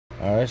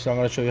Alright, so I'm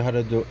going to show you how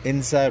to do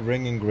inside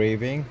ring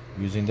engraving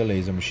using the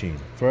laser machine.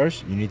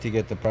 First, you need to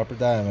get the proper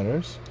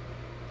diameters.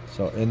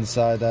 So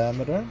inside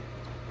diameter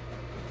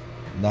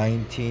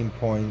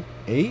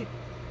 19.8,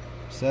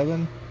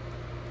 7,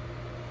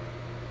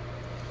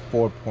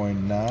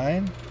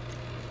 4.9.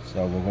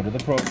 So we'll go to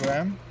the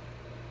program,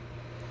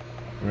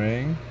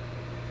 ring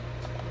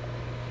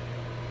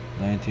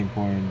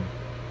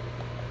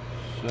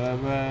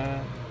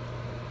 19.7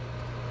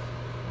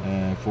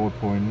 and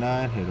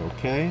 4.9. Hit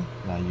OK.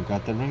 Now you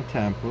got the ring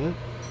template.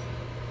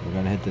 We're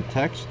gonna hit the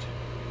text,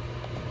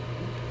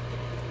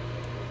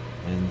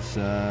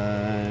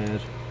 inside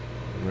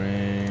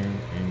ring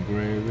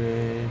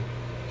engraving.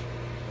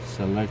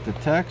 Select the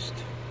text,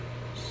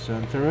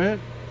 center it.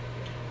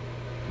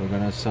 We're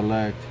gonna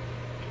select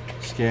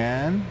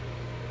scan,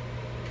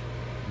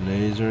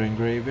 laser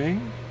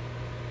engraving.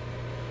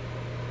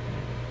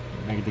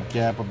 Make the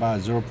gap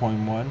about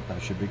 0.1.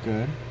 That should be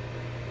good.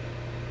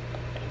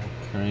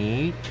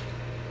 Create.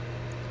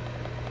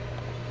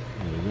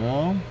 There you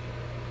go.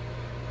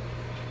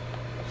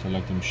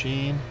 Select the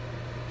machine.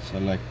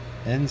 Select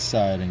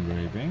inside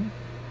engraving.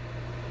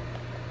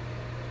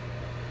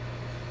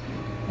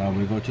 Now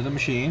we go to the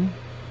machine.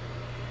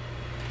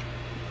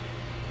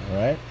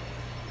 Alright.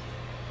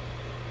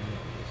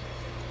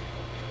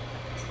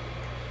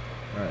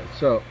 Alright,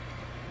 so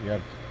you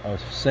have a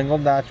single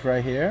notch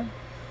right here.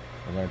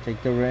 We're going to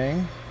take the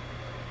ring,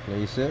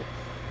 place it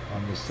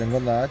on the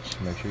single notch.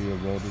 Make sure your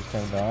rotor is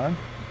turned on.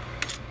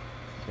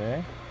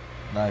 Okay.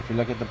 Now if you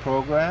look at the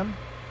program,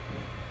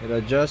 it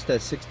adjusts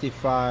at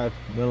 65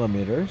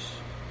 millimeters,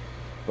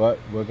 but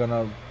we're going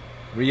to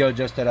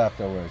readjust it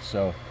afterwards.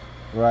 So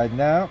right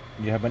now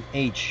you have an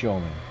H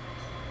showing.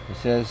 It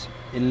says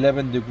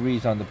 11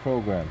 degrees on the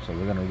program. So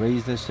we're going to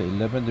raise this to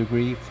 11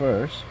 degrees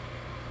first.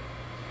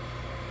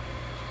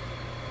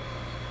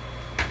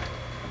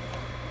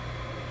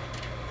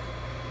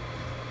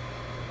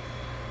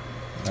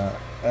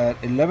 At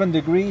 11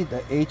 degrees,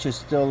 the H is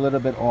still a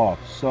little bit off,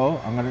 so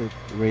I'm going to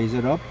raise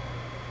it up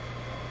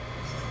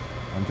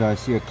until I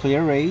see a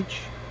clear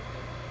H.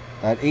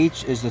 That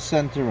H is the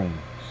centering,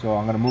 so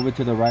I'm going to move it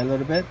to the right a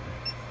little bit,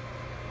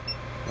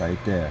 right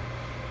there.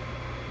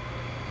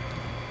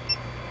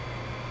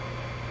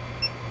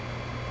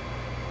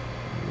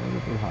 A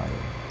little bit higher.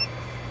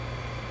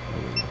 There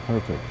we go.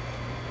 Perfect.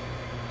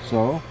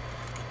 So,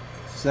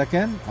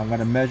 second, I'm going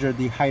to measure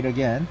the height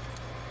again,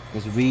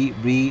 because we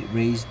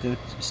raised the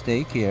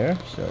stake here,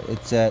 so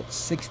it's at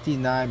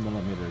 69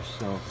 millimeters.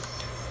 So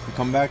we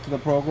come back to the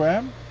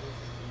program.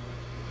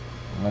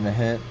 I'm gonna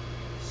hit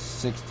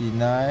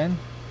 69,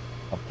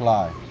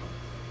 apply.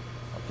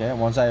 Okay,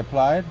 once I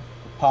applied,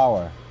 the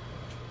power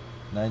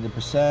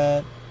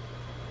 90%,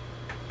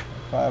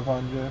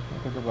 500,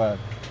 look at about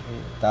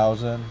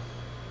 8,000.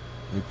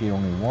 Repeat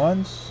only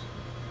once,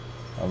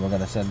 and we're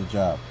gonna send the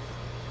job.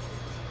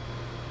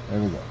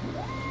 There we go.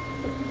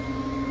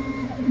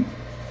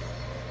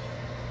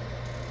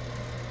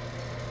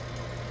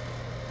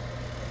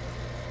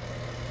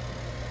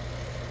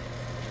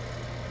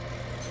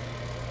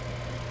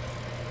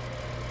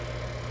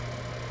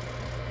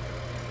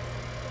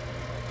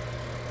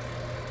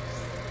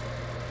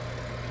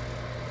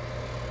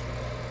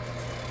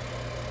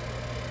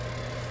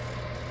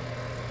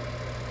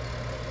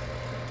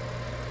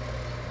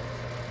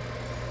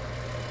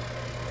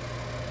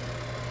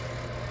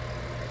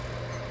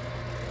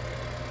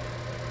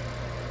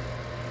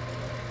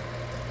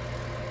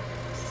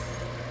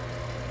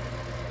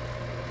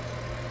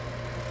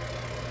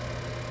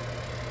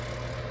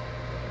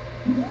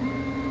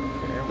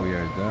 Okay, we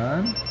are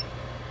done.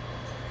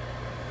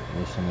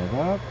 Loosen it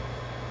up.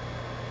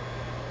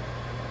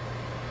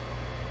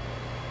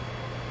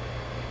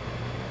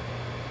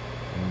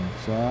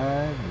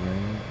 Inside,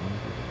 ring